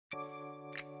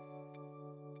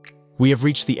We have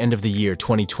reached the end of the year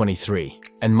 2023,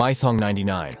 and Mythong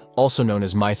 99, also known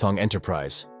as Mythong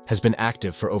Enterprise, has been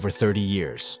active for over 30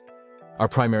 years. Our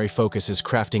primary focus is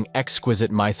crafting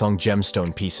exquisite Mythong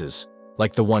gemstone pieces,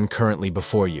 like the one currently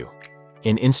before you.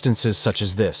 In instances such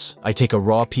as this, I take a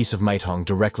raw piece of Mythong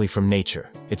directly from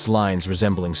nature, its lines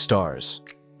resembling stars.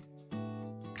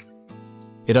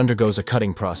 It undergoes a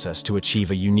cutting process to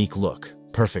achieve a unique look,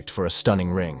 perfect for a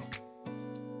stunning ring.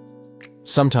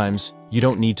 Sometimes, you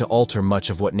don't need to alter much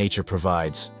of what nature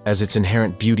provides, as its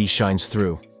inherent beauty shines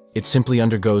through. It simply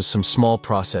undergoes some small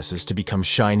processes to become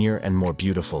shinier and more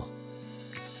beautiful.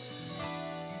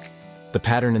 The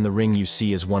pattern in the ring you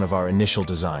see is one of our initial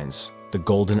designs, the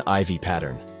golden ivy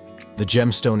pattern. The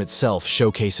gemstone itself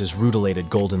showcases rutillated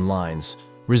golden lines,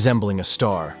 resembling a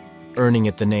star, earning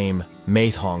it the name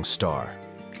Mythong Star.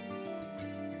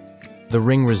 The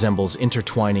ring resembles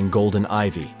intertwining golden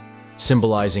ivy,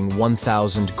 symbolizing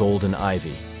 1,000 golden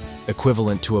ivy,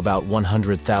 equivalent to about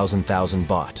 100,000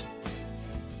 baht.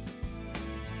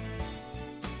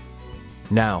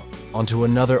 Now, onto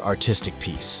another artistic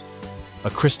piece,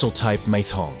 a crystal-type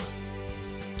Mythong.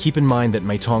 Keep in mind that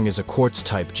Mythong is a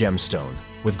quartz-type gemstone,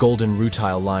 with golden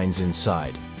rutile lines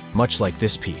inside, much like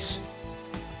this piece.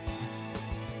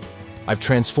 I've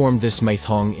transformed this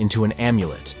Mythong into an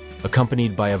amulet,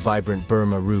 accompanied by a vibrant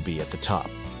Burma ruby at the top.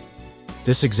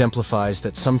 This exemplifies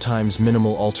that sometimes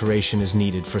minimal alteration is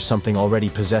needed for something already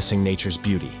possessing nature's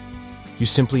beauty. You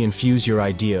simply infuse your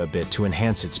idea a bit to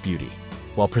enhance its beauty,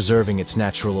 while preserving its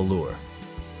natural allure.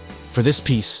 For this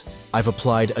piece, I've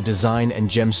applied a design and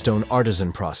gemstone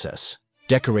artisan process,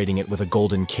 decorating it with a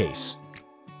golden case.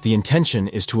 The intention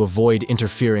is to avoid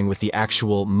interfering with the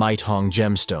actual Mythong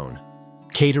gemstone,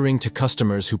 catering to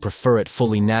customers who prefer it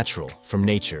fully natural from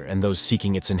nature and those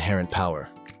seeking its inherent power.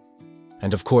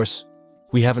 And of course,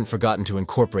 we haven't forgotten to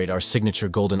incorporate our signature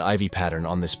golden ivy pattern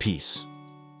on this piece.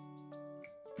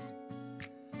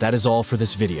 That is all for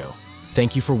this video.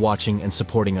 Thank you for watching and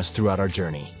supporting us throughout our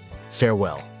journey.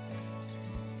 Farewell.